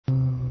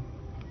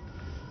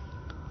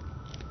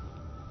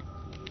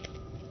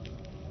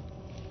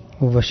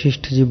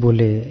वशिष्ठ जी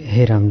बोले,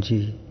 हे राम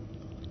जी,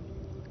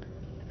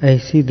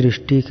 ऐसी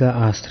दृष्टि का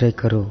आश्रय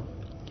करो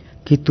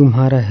कि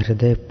तुम्हारा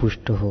हृदय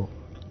पुष्ट हो,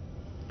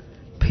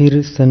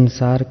 फिर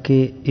संसार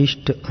के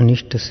इष्ट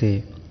अनिष्ट से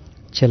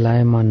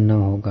चलायमान न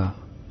होगा।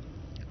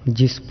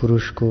 जिस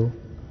पुरुष को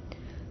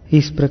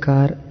इस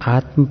प्रकार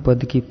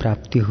आत्मपद की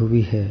प्राप्ति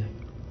हुई है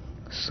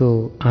सो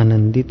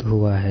आनंदित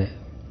हुआ है।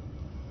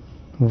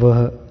 वह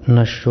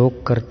न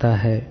शोक करता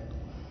है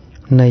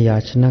न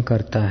याचना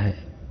करता है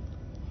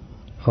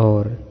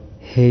और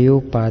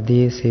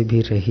हेयोपादेय से भी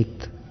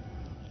रहित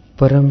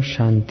परम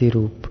शांति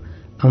रूप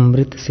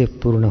अमृत से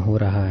पूर्ण हो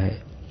रहा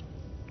है।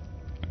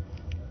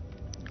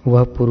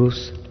 वह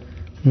पुरुष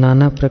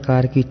नाना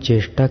प्रकार की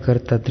चेष्टा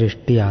करता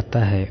दृष्टि आता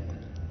है,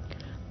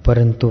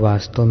 परंतु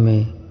वास्तव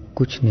में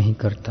कुछ नहीं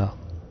करता।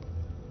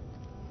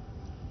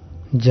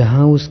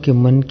 जहाँ उसके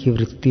मन की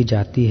वृत्ति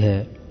जाती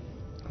है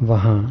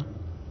वहाँ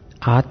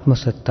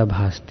आत्मसत्ता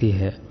भासती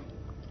है।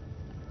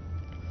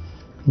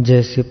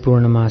 जैसे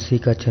पूर्णमासी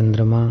का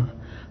चंद्रमा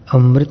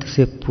अमृत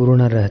से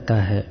पूर्ण रहता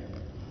है,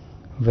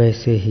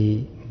 वैसे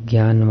ही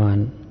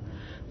ज्ञानवान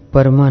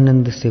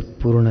परमानंद से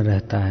पूर्ण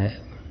रहता है।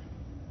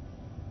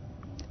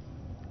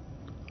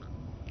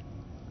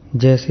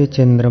 जैसे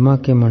चंद्रमा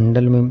के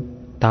मंडल में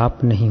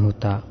ताप नहीं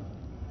होता,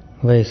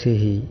 वैसे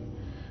ही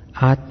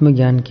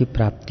आत्मज्ञान की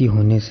प्राप्ति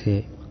होने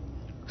से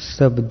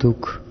सब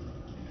दुख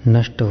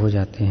नष्ट हो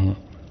जाते हैं।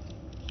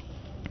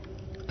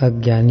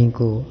 अज्ञानी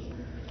को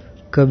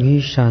कभी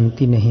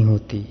शांति नहीं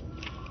होती।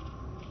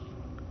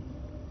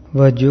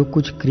 वह जो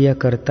कुछ क्रिया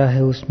करता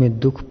है उसमें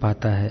दुख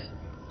पाता है।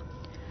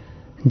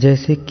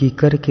 जैसे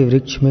कीकर के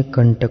वृक्ष में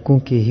कंटकों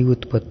की ही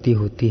उत्पत्ति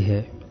होती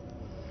है,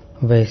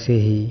 वैसे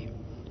ही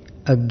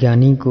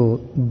अज्ञानी को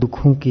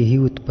दुखों की ही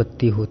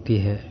उत्पत्ति होती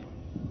है।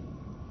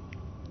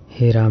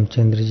 हे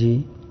रामचंद्र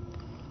जी,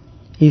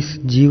 इस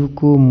जीव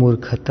को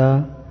मूर्खता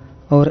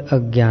और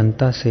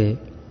अज्ञानता से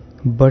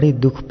बड़े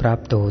दुख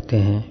प्राप्त होते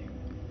हैं,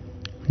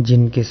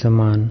 जिनके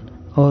समान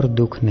और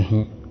दुख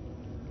नहीं।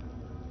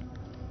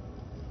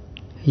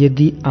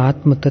 यदि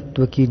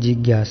आत्मतत्व की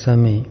जिज्ञासा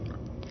में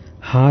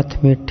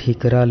हाथ में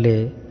ठीकरा ले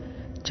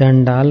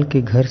चांडाल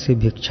के घर से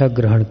भिक्षा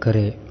ग्रहण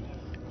करे,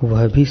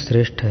 वह भी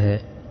श्रेष्ठ है,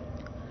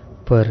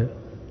 पर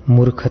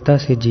मूर्खता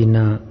से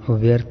जीना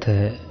व्यर्थ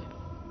है।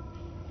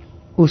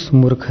 उस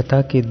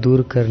मूर्खता के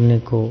दूर करने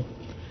को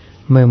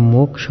मैं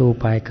मोक्ष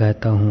उपाय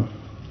कहता हूँ।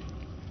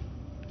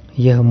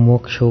 यह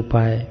मोक्ष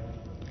उपाय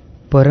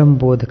परम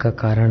बोध का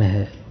कारण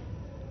है।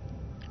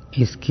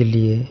 इसके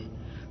लिए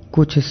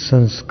कुछ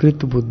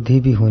संस्कृत बुद्धि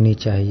भी होनी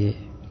चाहिए,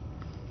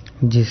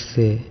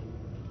 जिससे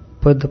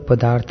पद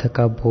पदार्थ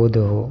का बोध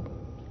हो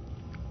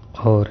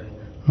और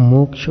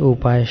मोक्ष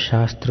उपाय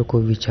शास्त्र को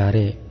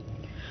विचारे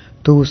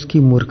तो उसकी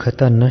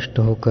मूर्खता नष्ट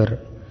होकर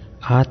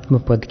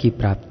आत्मपद की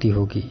प्राप्ति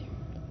होगी।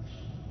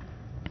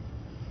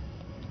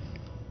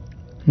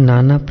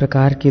 नाना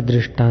प्रकार के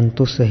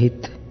दृष्टांतों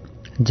सहित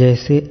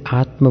जैसे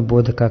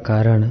आत्मबोध का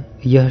कारण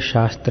यह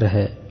शास्त्र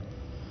है,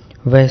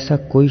 वैसा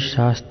कोई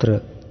शास्त्र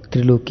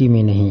त्रिलोकी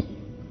में नहीं।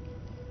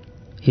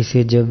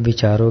 इसे जब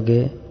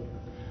विचारोगे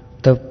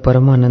तब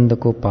परमानंद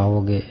को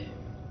पाओगे।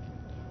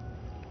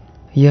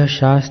 यह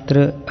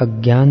शास्त्र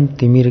अज्ञान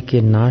तिमिर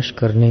के नाश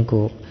करने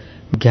को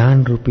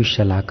ज्ञान रूपी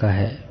शलाका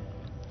है।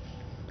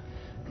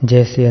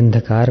 जैसे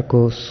अंधकार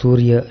को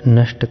सूर्य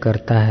नष्ट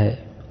करता है,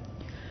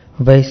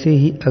 वैसे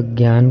ही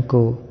अज्ञान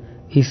को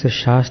इस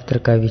शास्त्र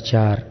का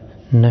विचार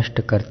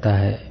नष्ट करता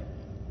है।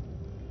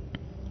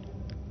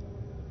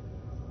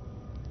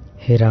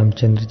 हे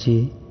रामचंद्र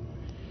जी,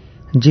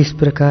 जिस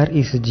प्रकार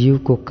इस जीव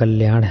को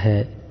कल्याण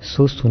है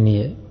सो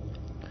सुनिए।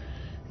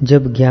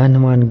 जब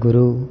ज्ञानवान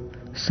गुरु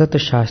सत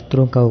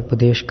शास्त्रों का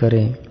उपदेश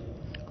करें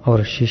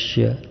और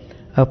शिष्य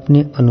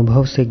अपने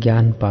अनुभव से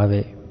ज्ञान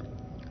पावे,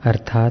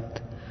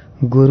 अर्थात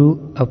गुरु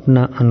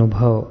अपना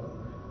अनुभव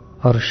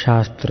और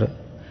शास्त्र,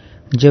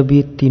 जब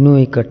ये तीनों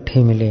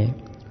इकट्ठे मिलें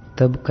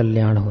तब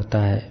कल्याण होता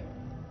है।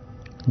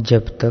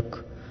 जब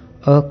तक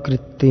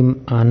अकृत्रिम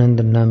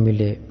आनंद न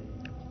मिले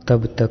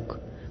तब तक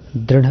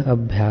दृढ़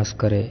अभ्यास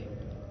करे।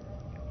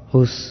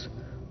 उस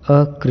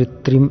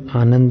अकृत्रिम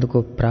आनंद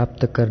को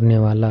प्राप्त करने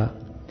वाला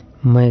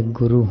मैं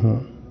गुरु हूँ।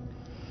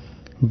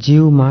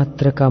 जीव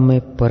मात्र का मैं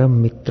परम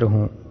मित्र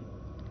हूँ।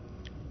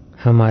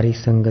 हमारी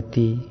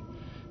संगति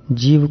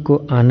जीव को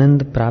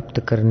आनंद प्राप्त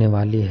करने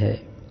वाली है।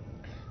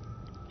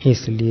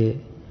 इसलिए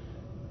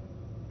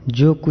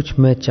जो कुछ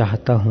मैं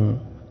चाहता हूँ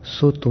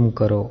सो तुम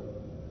करो।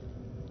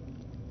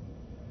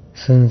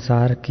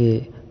 संसार के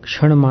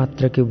क्षण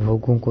मात्र के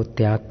भोगों को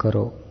त्याग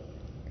करो,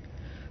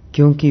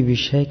 क्योंकि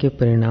विषय के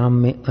परिणाम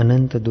में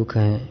अनंत दुख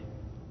हैं,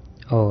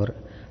 और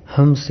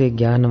हमसे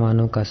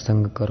ज्ञानवानों का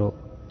संग करो।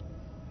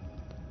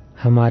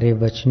 हमारे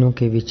वचनों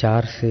के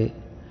विचार से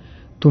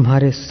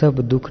तुम्हारे सब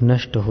दुख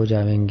नष्ट हो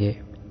जाएंगे।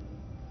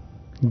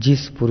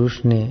 जिस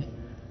पुरुष ने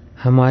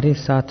हमारे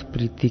साथ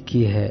प्रीति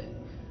की है,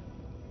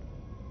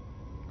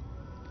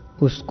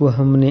 उसको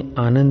हमने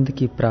आनंद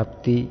की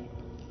प्राप्ति,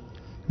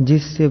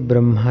 जिससे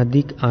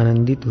ब्रह्मादिक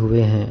आनंदित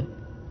हुए हैं,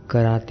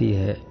 कराती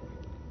है।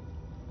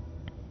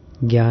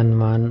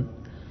 ज्ञानवान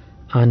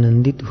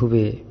आनंदित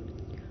हुए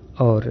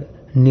और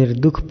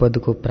निर्दुख पद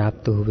को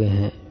प्राप्त हुए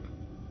हैं।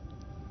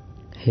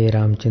 हे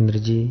रामचंद्र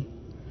जी,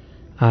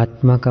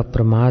 आत्मा का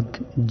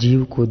प्रमाद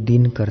जीव को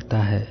दीन करता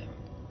है।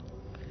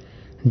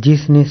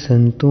 जिसने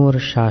संतों और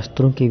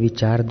शास्त्रों के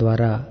विचार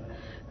द्वारा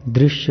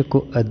दृश्य को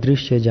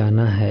अदृश्य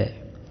जाना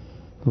है,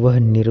 वह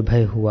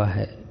निर्भय हुआ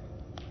है।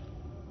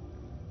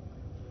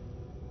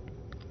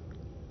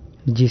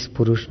 जिस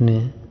पुरुष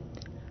ने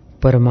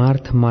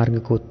परमार्थ मार्ग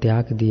को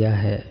त्याग दिया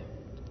है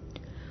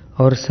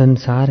और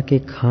संसार के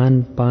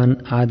खान पान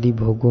आदि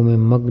भोगों में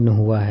मग्न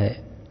हुआ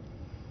है,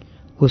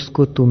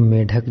 उसको तुम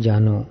मेढक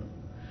जानो,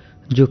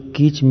 जो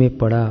कीच में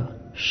पड़ा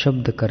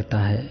शब्द करता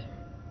है।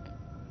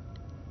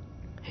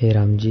 हे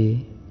राम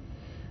जी,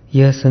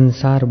 यह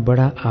संसार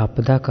बड़ा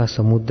आपदा का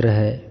समुद्र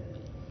है।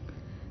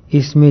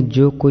 इसमें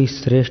जो कोई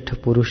श्रेष्ठ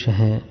पुरुष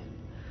हैं,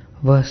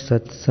 वह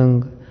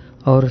सत्संग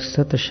और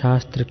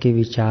सतशास्त्र के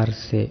विचार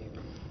से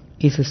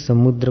इस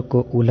समुद्र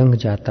को उलंघ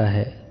जाता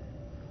है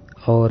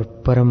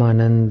और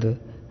परमानंद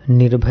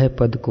निर्भय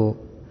पद को,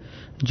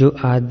 जो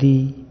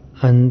आदि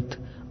अंत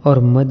और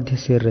मध्य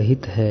से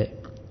रहित है,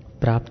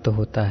 प्राप्त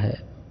होता है।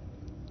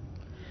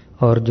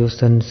 और जो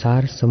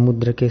संसार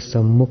समुद्र के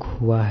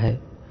सम्मुख हुआ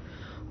है,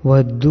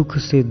 वह दुख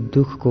से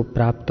दुख को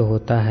प्राप्त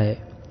होता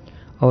है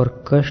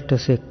और कष्ट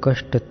से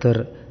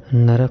कष्टतर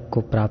नरक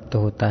को प्राप्त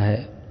होता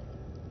है।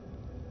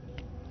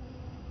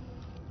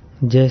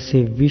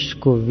 जैसे विष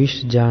को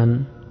विष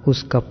जान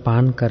उसका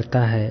पान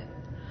करता है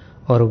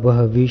और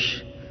वह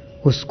विष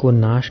उसको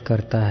नाश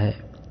करता है,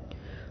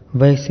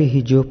 वैसे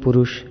ही जो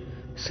पुरुष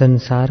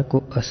संसार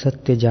को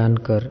असत्य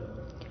जानकर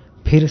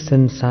फिर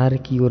संसार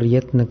की ओर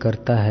यत्न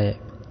करता है,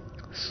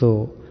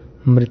 सो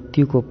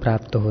मृत्यु को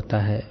प्राप्त होता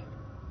है।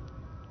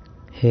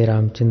 हे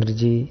रामचंद्र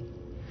जी,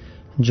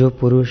 जो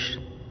पुरुष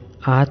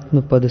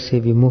आत्मपद से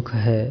विमुख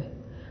है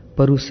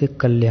पर उसे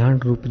कल्याण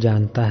रूप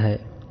जानता है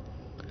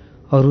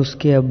और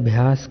उसके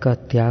अभ्यास का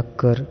त्याग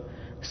कर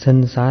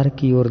संसार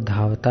की ओर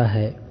धावता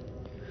है,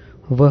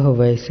 वह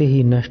वैसे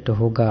ही नष्ट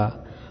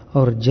होगा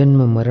और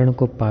जन्म मरण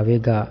को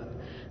पावेगा।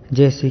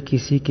 जैसे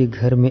किसी के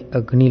घर में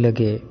अग्नि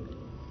लगे,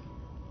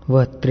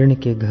 वह तृण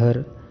के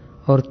घर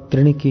और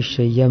तृण की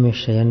शैया में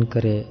शयन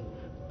करे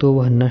तो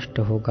वह नष्ट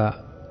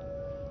होगा।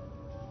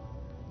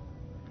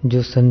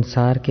 जो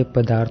संसार के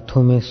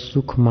पदार्थों में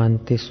सुख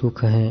मानते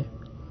सुख हैं,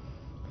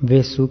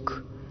 वे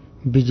सुख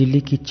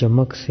बिजली की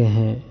चमक से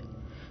हैं,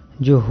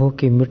 जो हो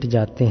के मिट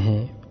जाते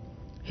हैं,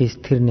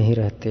 स्थिर नहीं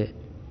रहते।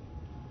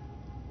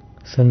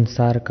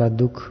 संसार का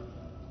दुख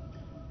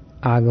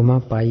आगमा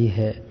पाई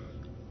है।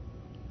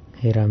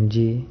 हे राम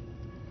जी,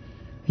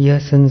 यह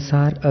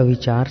संसार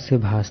अविचार से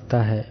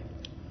भासता है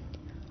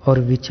और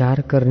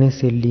विचार करने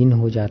से लीन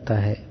हो जाता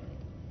है।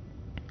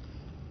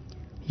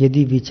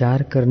 यदि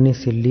विचार करने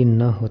से लीन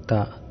न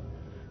होता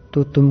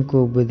तो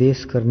तुमको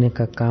उपदेश करने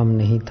का काम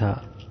नहीं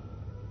था।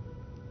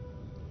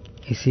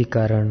 इसी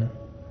कारण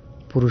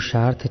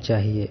पुरुषार्थ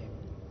चाहिए।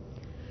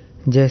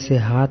 जैसे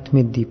हाथ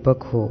में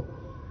दीपक हो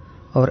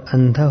और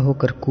अंधा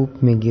होकर कूप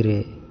में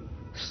गिरे,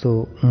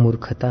 सो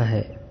मूर्खता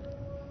है।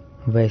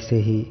 वैसे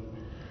ही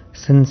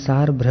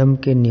संसार भ्रम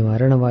के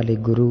निवारण वाले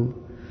गुरु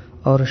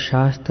और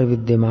शास्त्र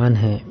विद्यमान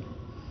हैं।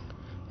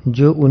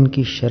 जो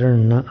उनकी शरण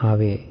न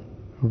आवे,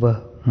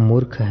 वह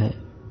मूर्ख है।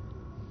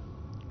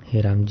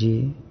 हे राम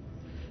जी,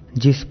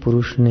 जिस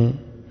पुरुष ने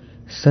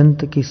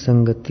संत की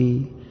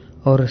संगति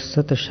और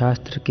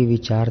सतशास्त्र के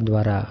विचार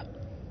द्वारा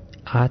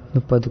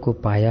आत्मपद को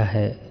पाया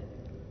है,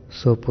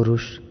 सो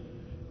पुरुष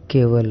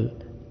केवल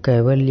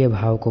कैवल्य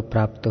भाव को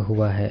प्राप्त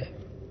हुआ है,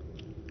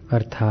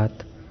 अर्थात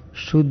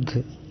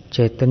शुद्ध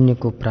चैतन्य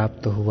को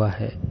प्राप्त हुआ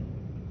है।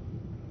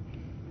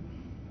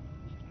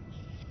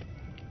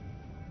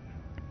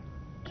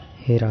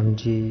 हे राम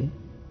जी,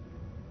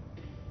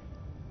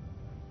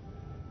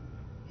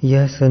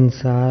 यह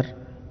संसार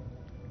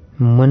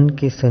मन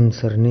के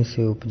संसरने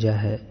से उपजा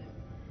है।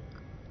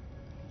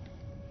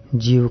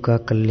 जीव का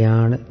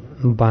कल्याण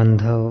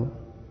बांधव,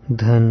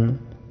 धन,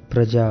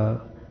 प्रजा,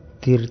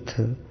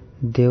 तीर्थ,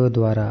 देव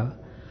द्वारा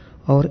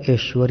और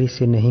ऐश्वर्य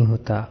से नहीं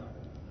होता,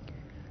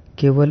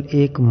 केवल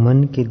एक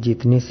मन के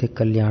जीतने से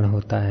कल्याण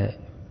होता है।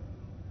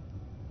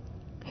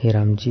 हे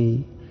राम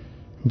जी,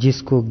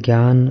 जिसको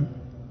ज्ञान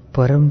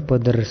परम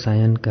पद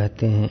रसायन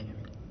कहते हैं,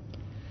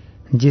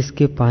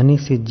 जिसके पानी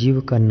से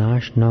जीव का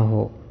नाश न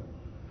हो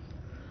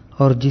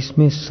और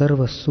जिसमें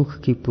सर्व सुख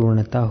की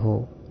पूर्णता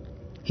हो,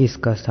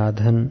 इसका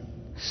साधन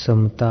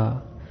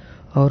समता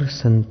और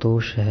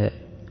संतोष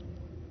है।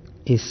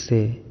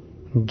 इससे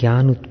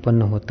ज्ञान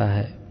उत्पन्न होता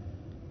है।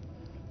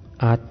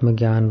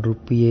 आत्मज्ञान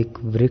रूपी एक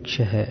वृक्ष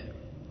है।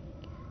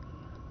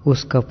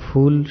 उसका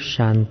फूल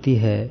शांति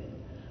है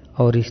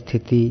और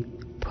स्थिति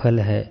फल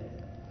है।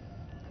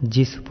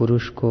 जिस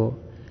पुरुष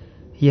को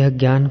यह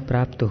ज्ञान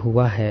प्राप्त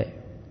हुआ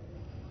है,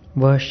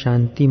 वह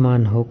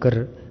शांतिमान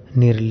होकर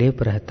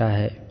निर्लेप रहता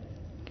है।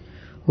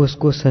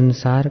 उसको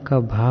संसार का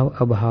भाव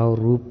अभाव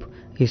रूप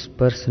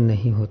स्पर्श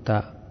नहीं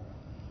होता।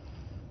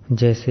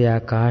 जैसे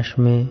आकाश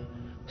में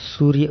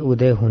सूर्य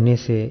उदय होने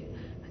से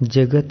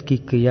जगत की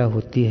क्रिया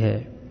होती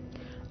है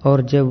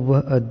और जब वह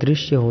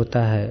अदृश्य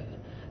होता है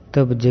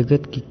तब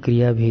जगत की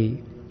क्रिया भी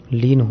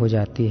लीन हो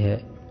जाती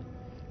है,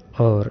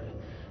 और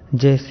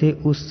जैसे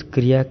उस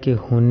क्रिया के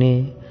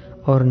होने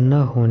और न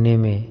होने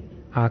में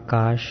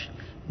आकाश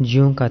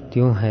ज्यों का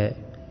त्यों है,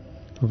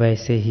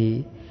 वैसे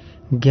ही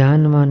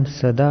ज्ञानवान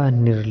सदा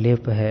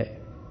निर्लेप है।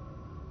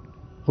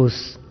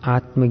 उस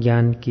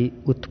आत्मज्ञान की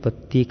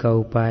उत्पत्ति का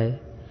उपाय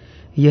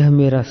यह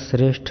मेरा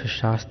श्रेष्ठ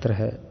शास्त्र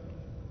है।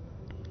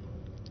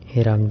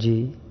 हे राम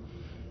जी,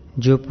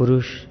 जो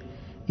पुरुष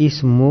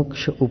इस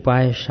मोक्ष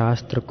उपाय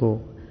शास्त्र को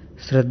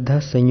श्रद्धा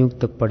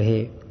संयुक्त पढ़े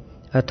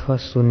अथवा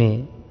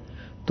सुने,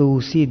 तो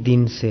उसी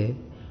दिन से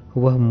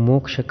वह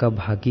मोक्ष का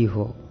भागी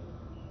हो।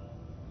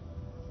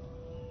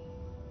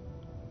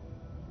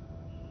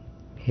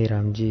 हे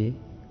राम जी,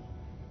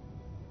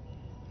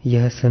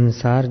 यह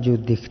संसार जो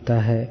दिखता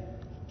है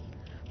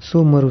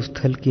सो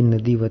मरुस्थल की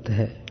नदीवत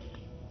है।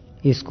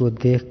 इसको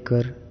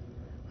देखकर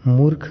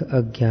मूर्ख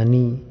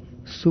अज्ञानी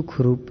सुख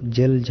रूप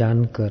जल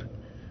जानकर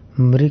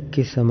मृग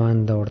के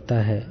समान दौड़ता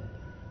है,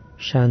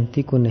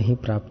 शांति को नहीं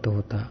प्राप्त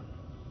होता।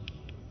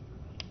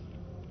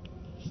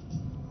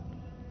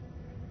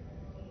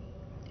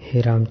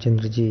 हे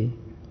रामचंद्र जी,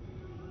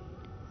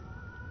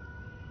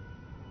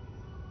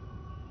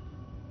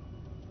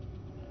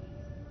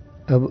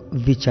 अब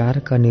विचार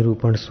का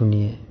निरूपण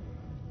सुनिए।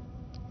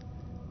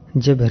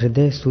 जब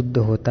हृदय शुद्ध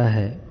होता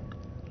है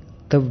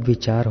तब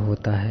विचार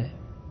होता है,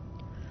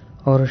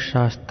 और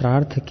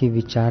शास्त्रार्थ के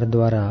विचार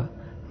द्वारा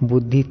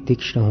बुद्धि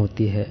तीक्ष्ण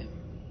होती है।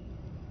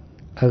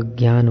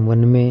 अज्ञान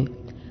वन में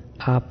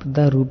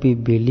आपदा रूपी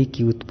बेली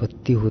की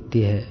उत्पत्ति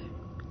होती है।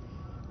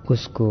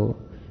 उसको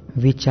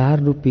विचार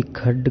रूपी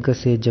खड्ग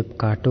से जब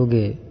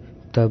काटोगे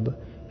तब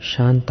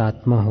शांत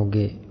आत्मा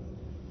होगे।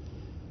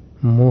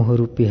 मोह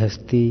रूपी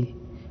हस्ती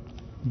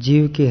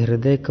जीव के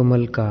हृदय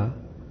कमल का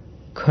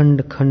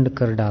खंड खंड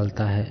कर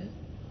डालता है।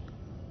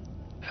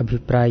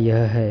 अभिप्राय यह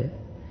है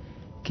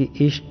कि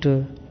इष्ट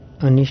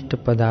अनिष्ट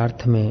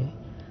पदार्थ में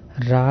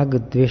राग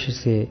द्वेष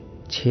से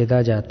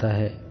छेदा जाता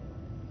है।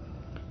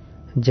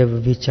 जब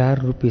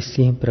विचार रूपी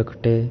सिंह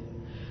प्रकटे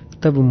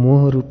तब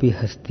मोह रूपी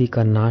हस्ती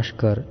का नाश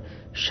कर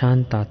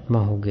शांत आत्मा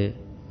होगे।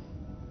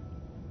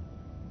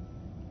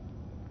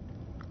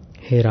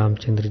 हे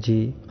रामचंद्र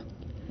जी,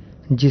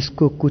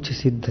 जिसको कुछ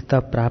सिद्धता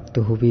प्राप्त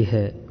हुई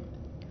है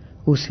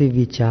उसे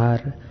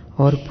विचार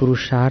और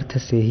पुरुषार्थ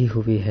से ही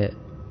हुई है।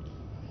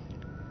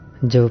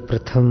 जब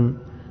प्रथम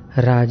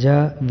राजा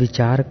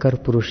विचार कर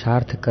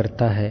पुरुषार्थ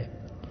करता है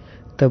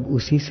तब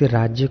उसी से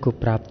राज्य को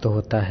प्राप्त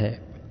होता है।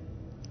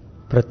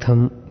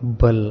 प्रथम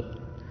बल,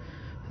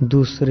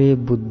 दूसरे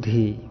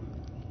बुद्धि,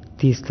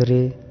 तीसरे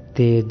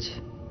तेज,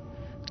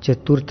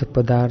 चतुर्थ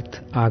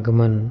पदार्थ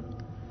आगमन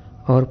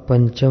और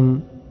पंचम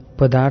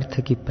पदार्थ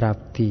की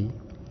प्राप्ति।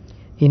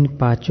 इन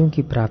पांचों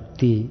की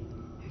प्राप्ति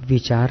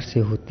विचार से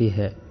होती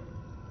है,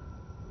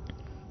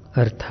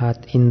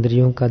 अर्थात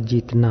इंद्रियों का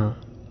जीतना।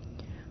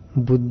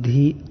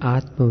 बुद्धि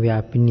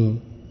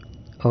आत्मव्यापिनी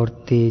और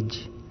तेज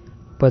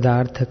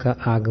पदार्थ का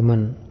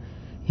आगमन,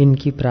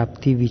 इनकी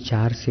प्राप्ति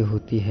विचार से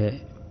होती है।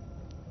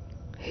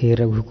 हे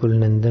रघुकुल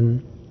नंदन,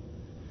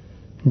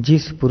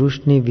 जिस पुरुष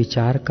ने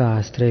विचार का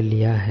आश्रय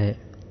लिया है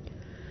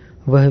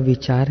वह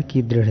विचार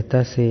की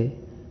दृढ़ता से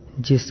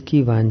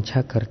जिसकी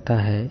वांछा करता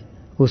है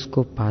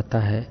उसको पाता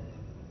है।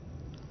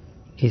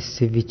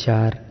 इससे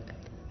विचार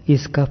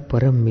इसका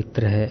परम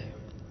मित्र है।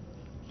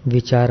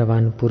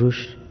 विचारवान पुरुष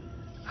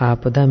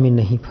आपदा में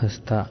नहीं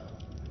फंसता।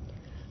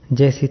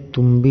 जैसे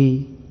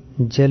तुम्बी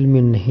जल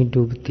में नहीं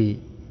डूबती,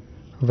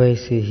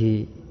 वैसे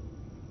ही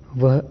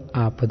वह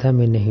आपदा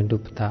में नहीं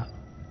डूबता।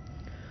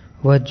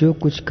 वह जो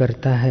कुछ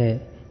करता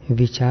है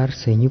विचार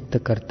संयुक्त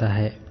करता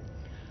है,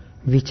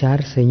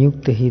 विचार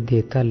संयुक्त ही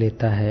देता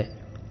लेता है।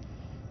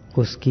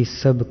 उसकी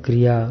सब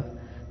क्रिया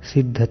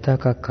सिद्धता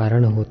का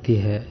कारण होती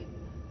है,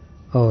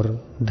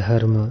 और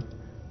धर्म,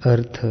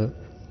 अर्थ,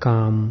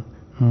 काम,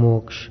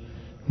 मोक्ष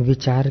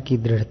विचार की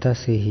दृढ़ता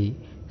से ही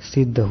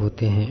सिद्ध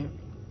होते हैं।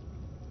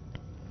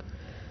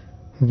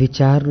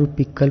 विचार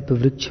रूपी कल्प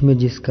वृक्ष में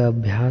जिसका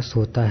अभ्यास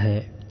होता है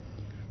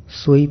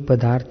सोई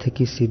पदार्थ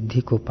की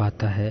सिद्धि को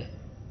पाता है।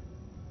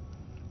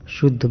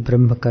 शुद्ध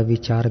ब्रह्म का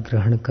विचार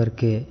ग्रहण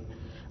करके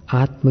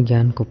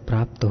आत्मज्ञान को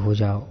प्राप्त हो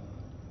जाओ।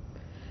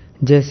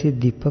 जैसे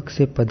दीपक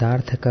से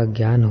पदार्थ का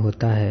ज्ञान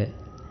होता है,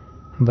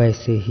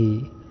 वैसे ही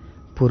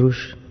पुरुष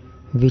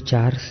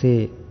विचार से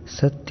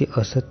सत्य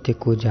असत्य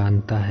को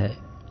जानता है।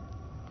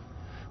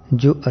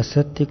 जो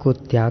असत्य को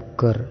त्याग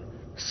कर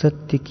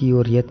सत्य की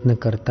ओर यत्न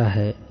करता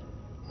है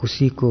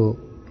उसी को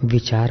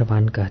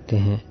विचारवान कहते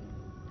हैं।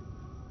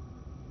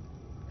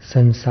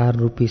 संसार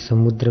रूपी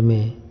समुद्र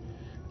में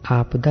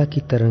आपदा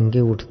की तरंगे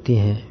उठती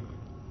हैं।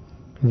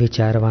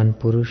 विचारवान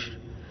पुरुष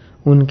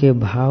उनके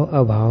भाव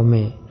अभाव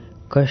में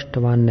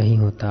कष्टवान नहीं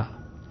होता।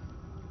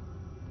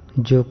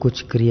 जो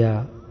कुछ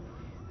क्रिया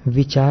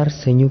विचार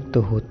संयुक्त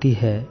होती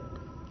है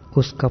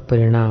उसका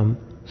परिणाम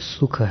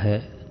सुख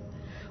है,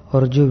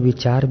 और जो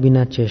विचार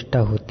बिना चेष्टा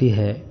होती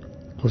है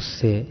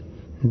उससे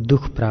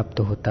दुख प्राप्त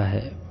होता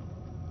है।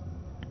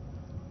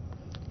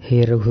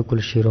 हे रघुकुल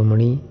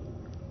शिरोमणि,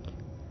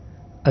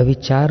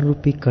 अविचार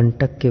रूपी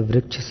कंटक के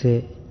वृक्ष से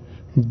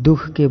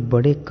दुख के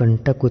बड़े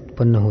कंटक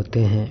उत्पन्न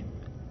होते हैं।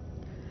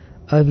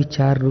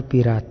 अविचार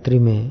रूपी रात्रि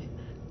में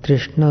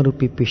तृष्णा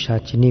रूपी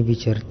पिशाचिनी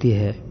विचरती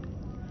है,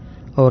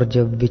 और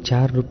जब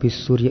विचार रूपी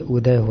सूर्य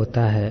उदय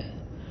होता है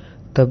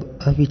तब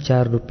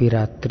अविचार रूपी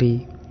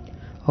रात्रि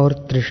और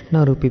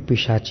तृष्णा रूपी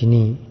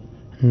पिशाचिनी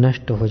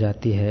नष्ट हो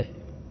जाती है।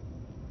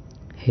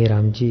 हे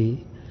राम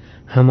जी,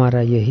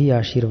 हमारा यही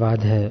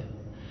आशीर्वाद है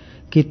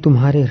कि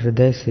तुम्हारे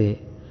हृदय से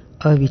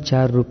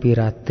अविचार रूपी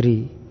रात्रि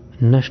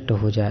नष्ट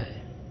हो जाए।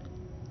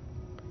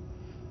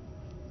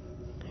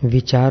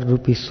 विचार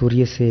रूपी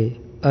सूर्य से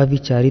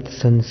अविचारित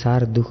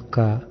संसार दुख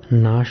का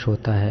नाश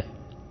होता है।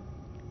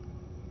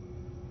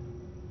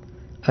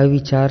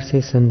 अविचार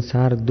से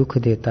संसार दुख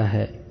देता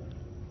है,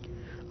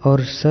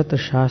 और सत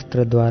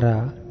शास्त्र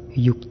द्वारा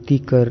युक्ति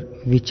कर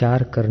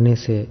विचार करने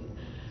से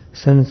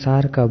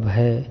संसार का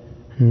भय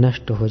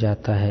नष्ट हो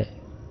जाता है।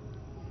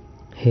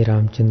 हे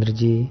रामचंद्र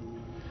जी,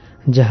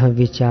 जहाँ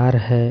विचार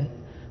है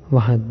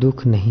वहाँ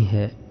दुख नहीं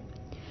है।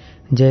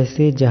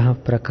 जैसे जहाँ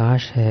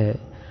प्रकाश है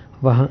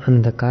वहाँ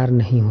अंधकार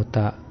नहीं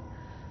होता,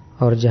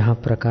 और जहाँ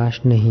प्रकाश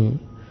नहीं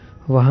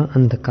वहाँ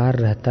अंधकार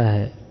रहता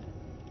है,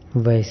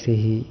 वैसे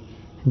ही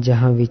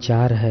जहाँ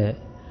विचार है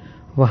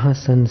वहाँ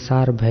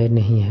संसार भय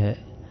नहीं है,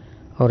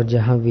 और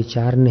जहाँ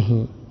विचार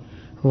नहीं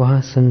वहाँ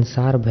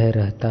संसार भय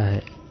रहता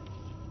है।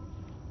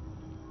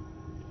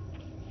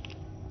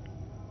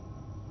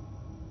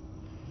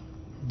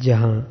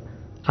 जहाँ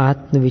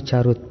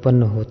आत्मविचार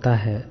उत्पन्न होता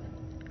है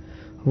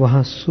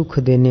वहाँ सुख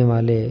देने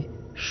वाले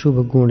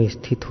शुभ गुण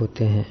स्थित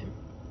होते हैं।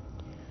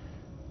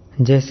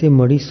 जैसे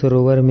मणि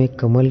सरोवर में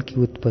कमल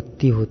की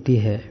उत्पत्ति होती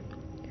है,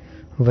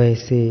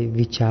 वैसे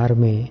विचार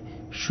में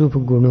शुभ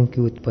गुणों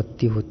की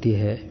उत्पत्ति होती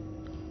है।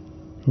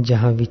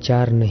 जहाँ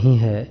विचार नहीं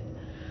है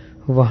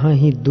वहाँ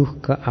ही दुख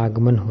का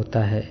आगमन होता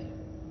है।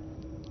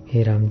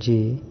 हे राम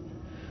जी,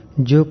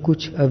 जो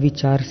कुछ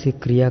अविचार से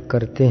क्रिया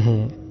करते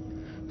हैं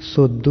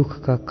सो दुख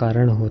का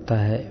कारण होता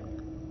है।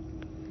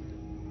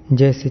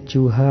 जैसे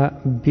चूहा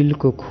बिल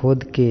को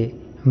खोद के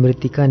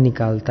मृतिका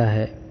निकालता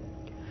है,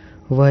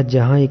 वह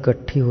जहाँ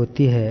इकट्ठी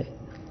होती है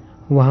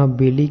वहाँ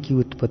बेली की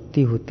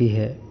उत्पत्ति होती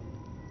है,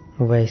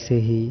 वैसे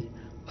ही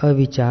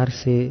अविचार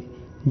से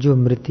जो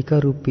मृतिका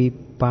रूपी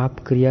पाप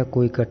क्रिया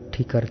को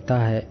इकट्ठी करता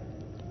है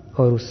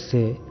और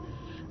उससे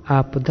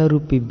आपदा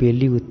रूपी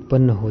बेली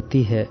उत्पन्न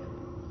होती है।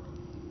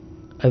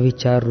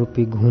 अविचार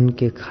रूपी घून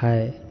के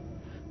खाए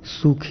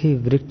सूखे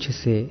वृक्ष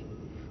से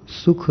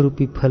सुख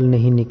रूपी फल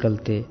नहीं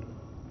निकलते।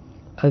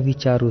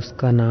 अविचार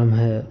उसका नाम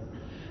है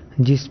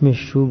जिसमें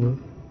शुभ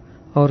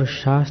और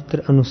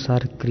शास्त्र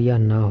अनुसार क्रिया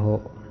न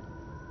हो।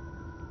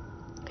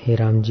 हे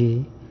राम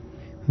जी,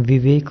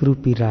 विवेक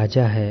रूपी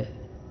राजा है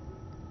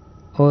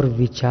और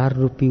विचार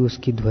रूपी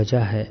उसकी ध्वजा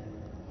है।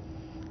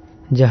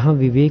 जहाँ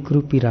विवेक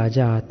रूपी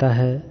राजा आता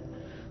है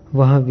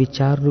वहाँ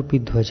विचार रूपी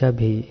ध्वजा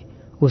भी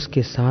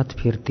उसके साथ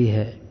फिरती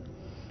है,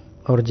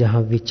 और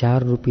जहाँ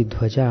विचार रूपी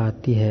ध्वजा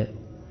आती है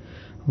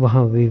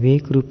वहाँ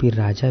विवेक रूपी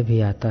राजा भी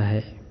आता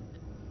है।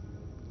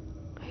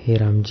 हे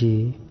राम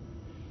जी,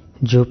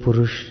 जो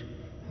पुरुष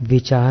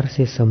विचार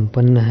से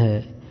संपन्न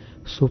है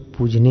सो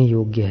पूजने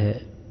योग्य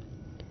है।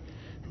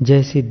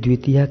 जैसे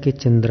द्वितीया के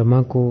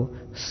चंद्रमा को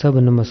सब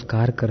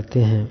नमस्कार करते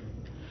हैं,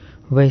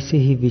 वैसे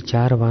ही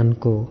विचारवान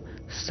को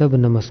सब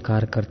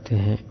नमस्कार करते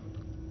हैं।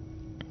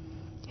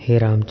 हे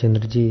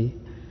रामचंद्र जी,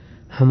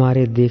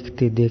 हमारे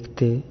देखते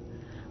देखते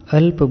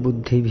अल्प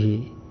बुद्धि भी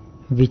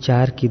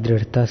विचार की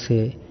दृढ़ता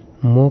से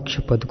मोक्ष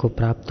पद को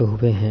प्राप्त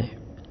हुए हैं।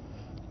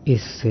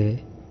 इससे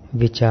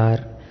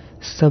विचार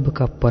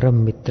सबका परम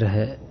मित्र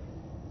है।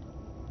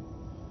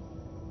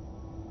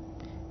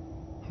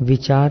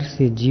 विचार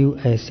से जीव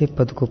ऐसे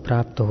पद को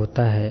प्राप्त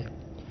होता है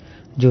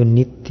जो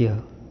नित्य,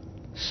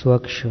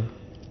 स्वच्छ,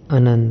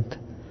 अनंत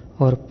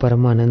और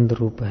परमानंद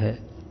रूप है।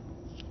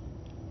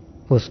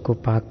 उसको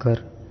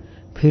पाकर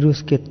फिर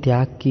उसके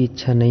त्याग की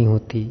इच्छा नहीं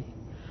होती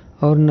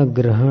और न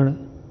ग्रहण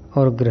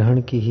और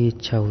ग्रहण की ही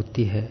इच्छा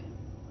होती है।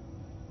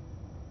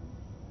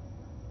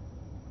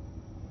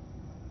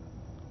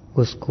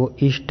 उसको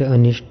इष्ट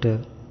अनिष्ट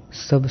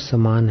सब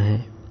समान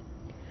है।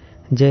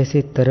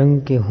 जैसे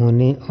तरंग के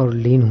होने और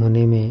लीन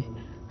होने में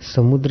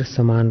समुद्र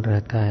समान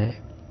रहता है,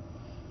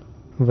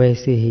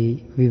 वैसे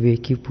ही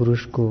विवेकी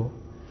पुरुष को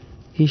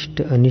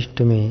इष्ट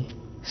अनिष्ट में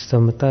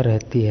समता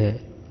रहती है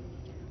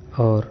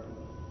और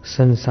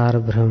संसार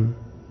भ्रम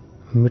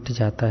मिट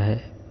जाता है।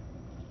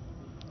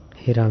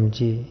 हे राम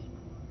जी,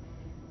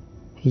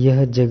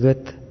 यह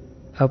जगत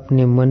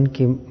अपने मन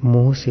के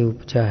मोह से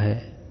उपजा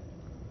है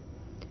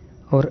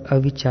और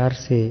अविचार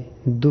से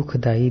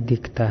दुखदायी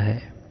दिखता है।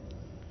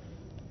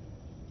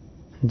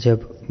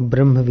 जब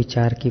ब्रह्म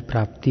विचार की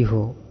प्राप्ति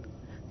हो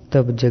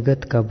तब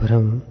जगत का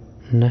भ्रम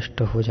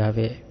नष्ट हो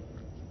जावे।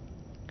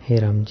 हे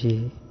राम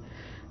जी,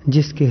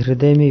 जिसके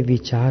हृदय में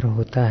विचार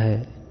होता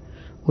है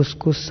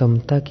उसको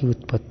समता की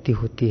उत्पत्ति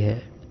होती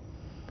है।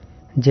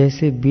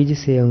 जैसे बीज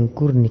से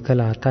अंकुर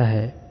निकल आता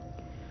है,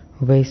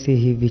 वैसे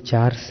ही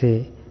विचार से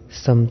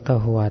समता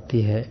हो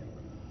आती है,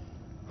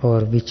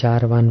 और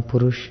विचारवान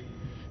पुरुष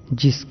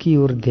जिसकी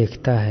ओर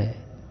देखता है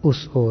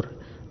उस ओर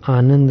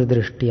आनंद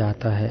दृष्टि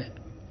आता है,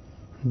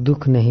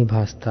 दुख नहीं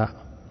भासता।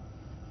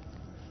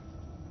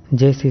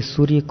 जैसे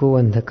सूर्य को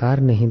अंधकार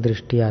नहीं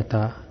दृष्टि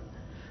आता,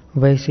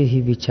 वैसे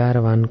ही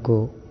विचारवान को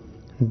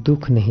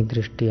दुख नहीं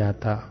दृष्टि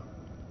आता।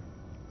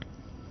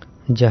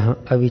 जहाँ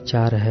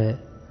अविचार है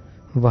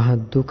वहाँ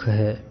दुख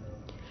है,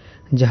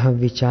 जहाँ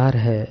विचार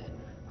है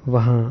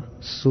वहाँ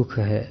सुख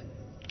है।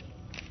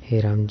 हे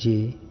राम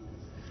जी,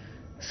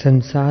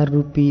 संसार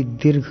रूपी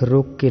दीर्घ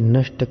रोग के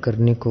नष्ट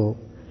करने को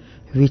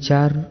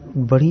विचार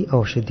बड़ी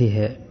औषधि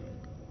है।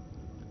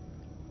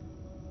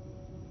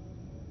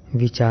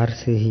 विचार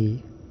से ही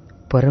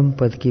परम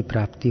पद की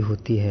प्राप्ति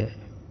होती है।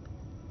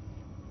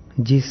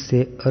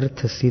 जिससे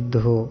अर्थ सिद्ध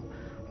हो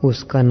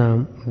उसका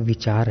नाम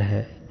विचार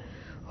है,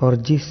 और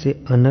जिससे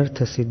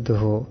अनर्थ सिद्ध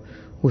हो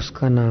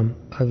उसका नाम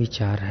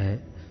अविचार है।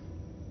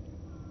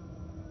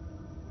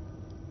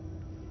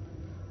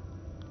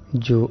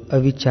 जो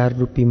अविचार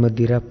रूपी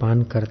मदिरा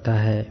पान करता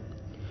है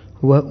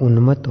वह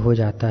उन्मत्त हो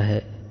जाता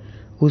है,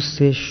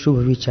 उससे शुभ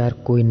विचार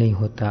कोई नहीं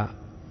होता,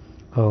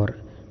 और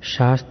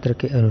शास्त्र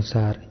के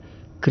अनुसार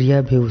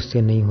क्रिया भी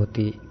उससे नहीं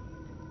होती।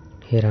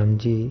 हे राम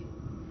जी,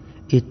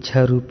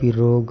 इच्छा रूपी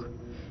रोग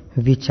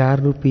विचार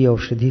रूपी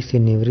औषधि से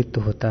निवृत्त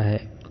होता है।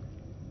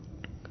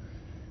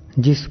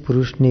 जिस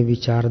पुरुष ने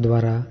विचार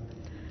द्वारा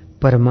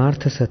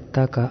परमार्थ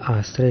सत्ता का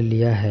आश्रय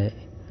लिया है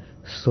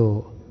सो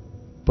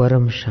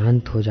परम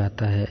शांत हो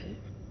जाता है,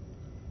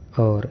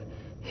 और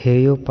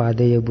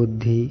हेयोपादेय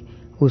बुद्धि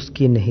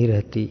उसकी नहीं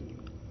रहती।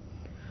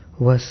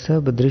 वह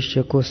सब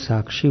दृश्य को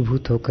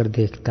साक्षीभूत होकर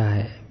देखता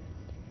है।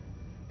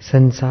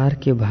 संसार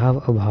के भाव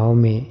अभाव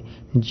में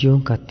ज्यों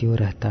का त्यों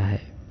रहता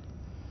है।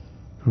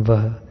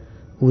 वह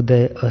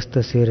उदय अस्त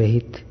से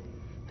रहित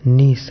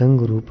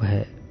निसंग रूप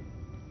है।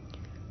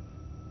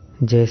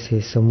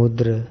 जैसे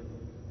समुद्र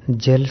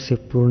जल से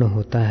पूर्ण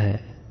होता है,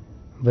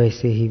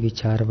 वैसे ही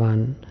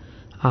विचारवान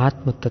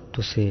आत्म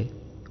तत्व से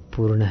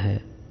पूर्ण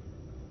है।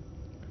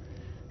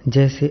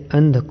 जैसे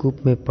अंधकूप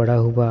में पड़ा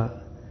हुआ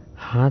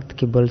हाथ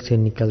के बल से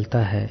निकलता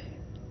है,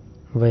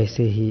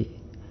 वैसे ही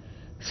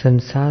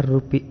संसार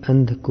रूपी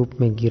अंधकूप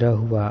में गिरा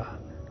हुआ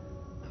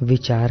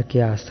विचार के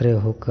आश्रय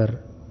होकर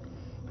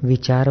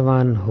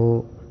विचारवान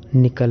हो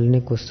निकलने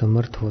को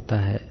समर्थ होता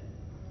है।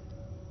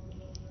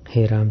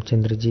 हे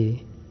रामचंद्र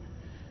जी,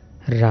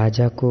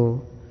 राजा को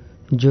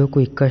जो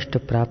कोई कष्ट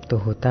प्राप्त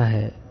होता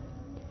है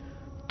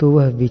तो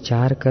वह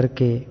विचार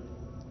करके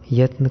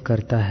यत्न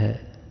करता है,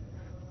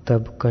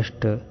 तब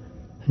कष्ट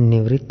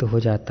निवृत्त हो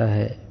जाता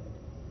है।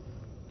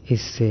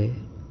 इससे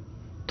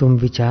तुम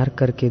विचार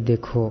करके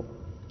देखो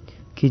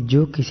कि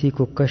जो किसी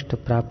को कष्ट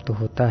प्राप्त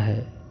होता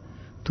है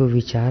तो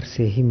विचार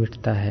से ही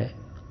मिटता है।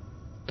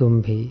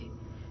 तुम भी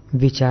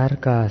विचार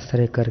का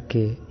आश्रय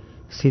करके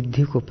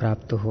सिद्धि को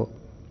प्राप्त हो।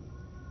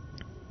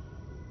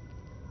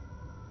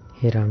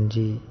 हे राम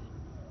जी,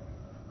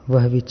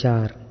 वह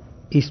विचार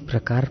इस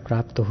प्रकार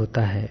प्राप्त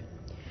होता है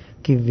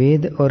कि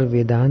वेद और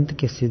वेदांत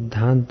के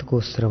सिद्धांत को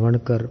श्रवण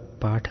कर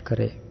पाठ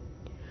करे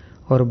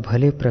और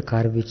भले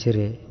प्रकार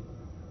विचरे,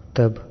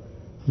 तब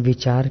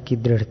विचार की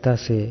दृढ़ता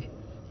से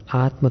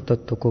आत्म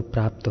तत्व को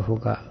प्राप्त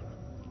होगा।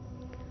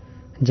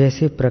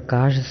 जैसे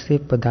प्रकाश से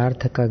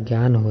पदार्थ का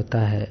ज्ञान होता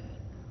है,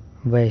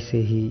 वैसे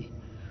ही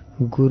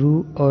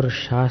गुरु और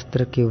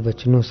शास्त्र के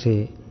वचनों से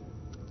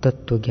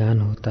तत्व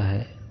ज्ञान होता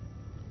है।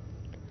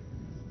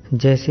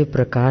 जैसे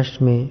प्रकाश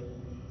में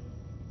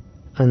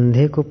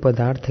अंधे को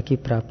पदार्थ की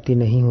प्राप्ति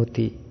नहीं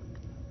होती,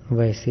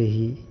 वैसे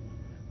ही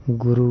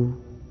गुरु,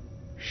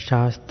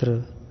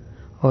 शास्त्र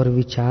और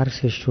विचार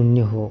से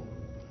शून्य हो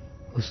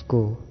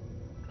उसको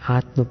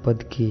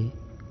आत्मपद की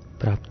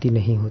प्राप्ति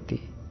नहीं होती।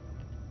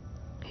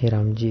 हे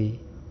राम जी,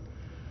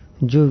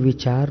 जो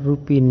विचार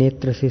रूपी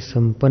नेत्र से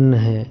संपन्न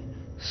है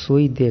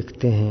सोई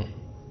देखते हैं,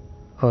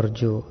 और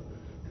जो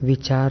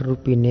विचार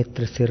रूपी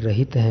नेत्र से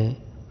रहित हैं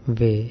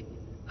वे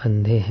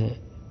अंधे हैं।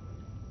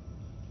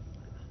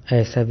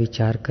 ऐसा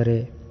विचार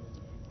करे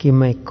कि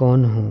मैं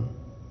कौन हूँ,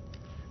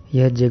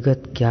 यह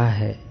जगत क्या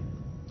है,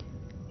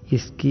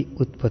 इसकी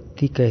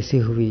उत्पत्ति कैसे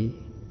हुई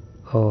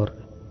और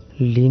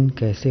लीन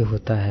कैसे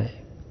होता है।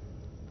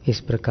 इस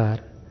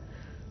प्रकार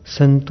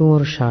संतों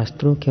और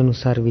शास्त्रों के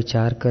अनुसार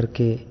विचार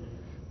करके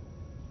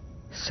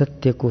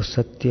सत्य को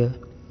सत्य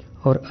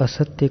और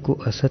असत्य को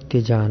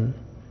असत्य जान,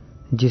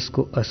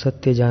 जिसको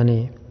असत्य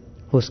जाने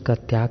उसका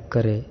त्याग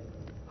करे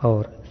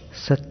और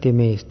सत्य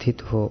में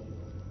स्थित हो,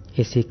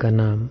 इसी का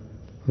नाम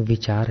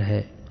विचार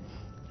है।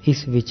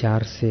 इस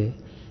विचार से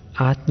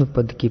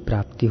आत्मपद की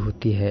प्राप्ति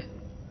होती है।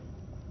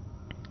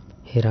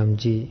 हे राम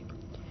जी,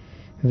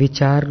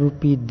 विचार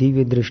रूपी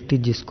दिव्य दृष्टि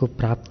जिसको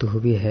प्राप्त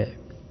हुई है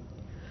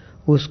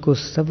उसको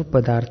सब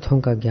पदार्थों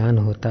का ज्ञान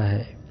होता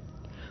है,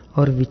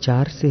 और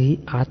विचार से ही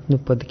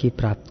आत्मपद की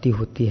प्राप्ति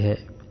होती है,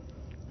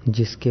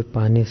 जिसके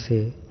पाने से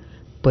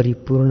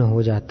परिपूर्ण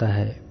हो जाता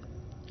है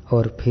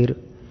और फिर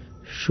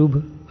शुभ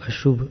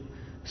अशुभ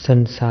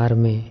संसार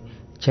में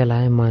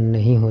चलायमान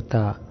नहीं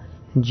होता,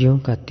 ज्यों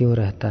का त्यों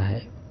रहता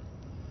है।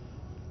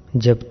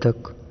 जब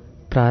तक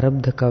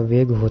प्रारब्ध का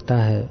वेग होता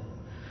है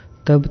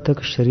तब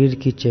तक शरीर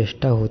की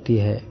चेष्टा होती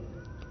है,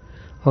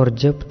 और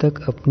जब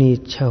तक अपनी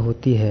इच्छा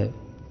होती है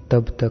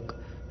तब तक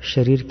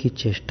शरीर की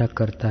चेष्टा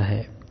करता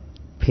है,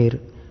 फिर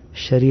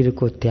शरीर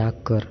को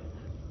त्याग कर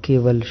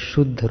केवल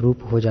शुद्ध रूप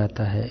हो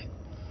जाता है।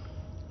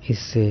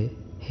 इससे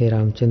हे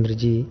रामचंद्र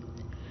जी,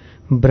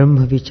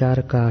 ब्रह्म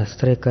विचार का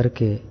आश्रय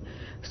करके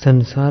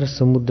संसार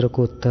समुद्र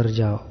को तर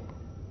जाओ।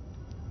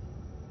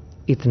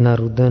 इतना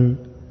रुदन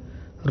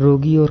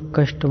रोगी और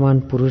कष्टवान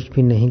पुरुष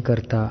भी नहीं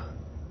करता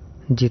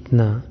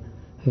जितना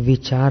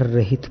विचार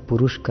रहित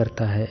पुरुष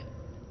करता है।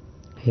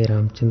 हे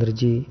रामचंद्र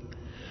जी,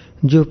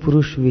 जो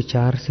पुरुष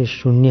विचार से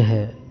शून्य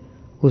है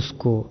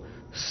उसको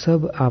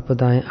सब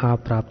आपदाएं आ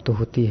प्राप्त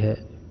होती है।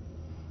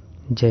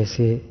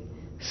 जैसे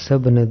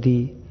सब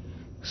नदी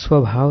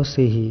स्वभाव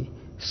से ही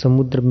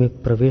समुद्र में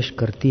प्रवेश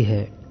करती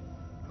है,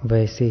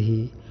 वैसे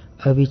ही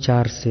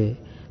अविचार से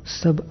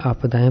सब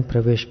आपदाएं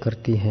प्रवेश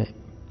करती हैं।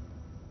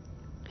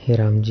 हे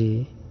राम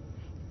जी,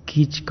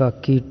 कीच का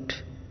कीट,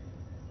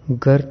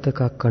 गर्त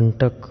का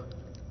कंटक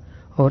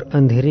और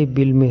अंधेरे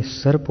बिल में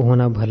सर्प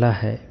होना भला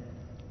है,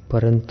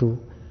 परंतु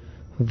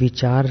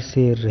विचार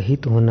से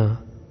रहित होना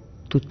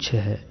तुच्छ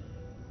है।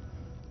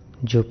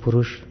 जो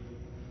पुरुष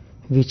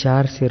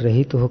विचार से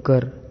रहित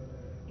होकर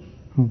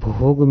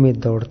भोग में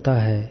दौड़ता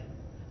है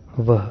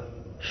वह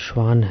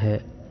श्वान है।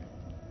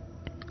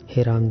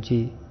 हे राम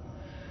जी,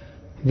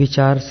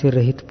 विचार से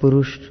रहित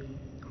पुरुष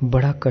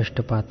बड़ा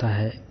कष्ट पाता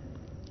है।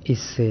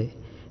 इससे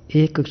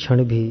एक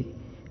क्षण भी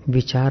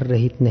विचार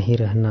रहित नहीं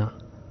रहना,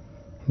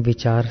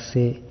 विचार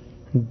से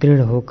दृढ़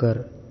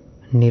होकर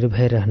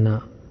निर्भय रहना।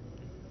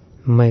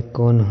 मैं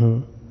कौन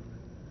हूँ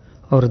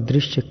और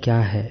दृश्य क्या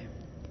है,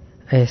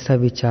 ऐसा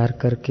विचार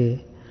करके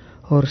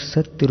और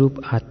सत्य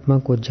रूप आत्मा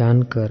को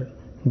जानकर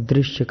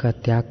दृश्य का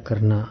त्याग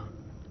करना।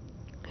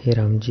 हे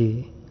राम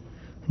जी,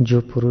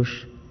 जो पुरुष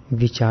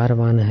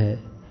विचारवान है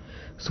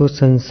सो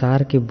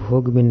संसार के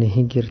भोग में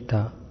नहीं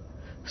गिरता,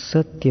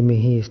 सत्य में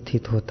ही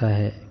स्थित होता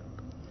है।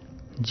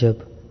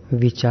 जब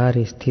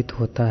विचार स्थित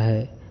होता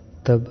है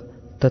तब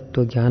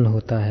तत्व ज्ञान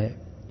होता है,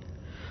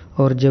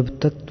 और जब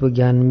तत्व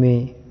ज्ञान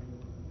में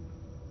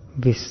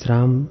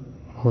विश्राम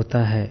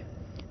होता है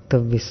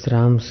तब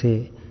विश्राम से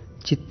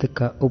चित्त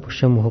का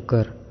उपशम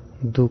होकर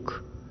दुख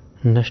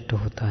नष्ट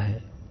होता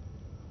है।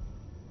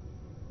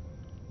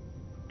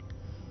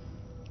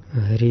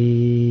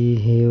 हरि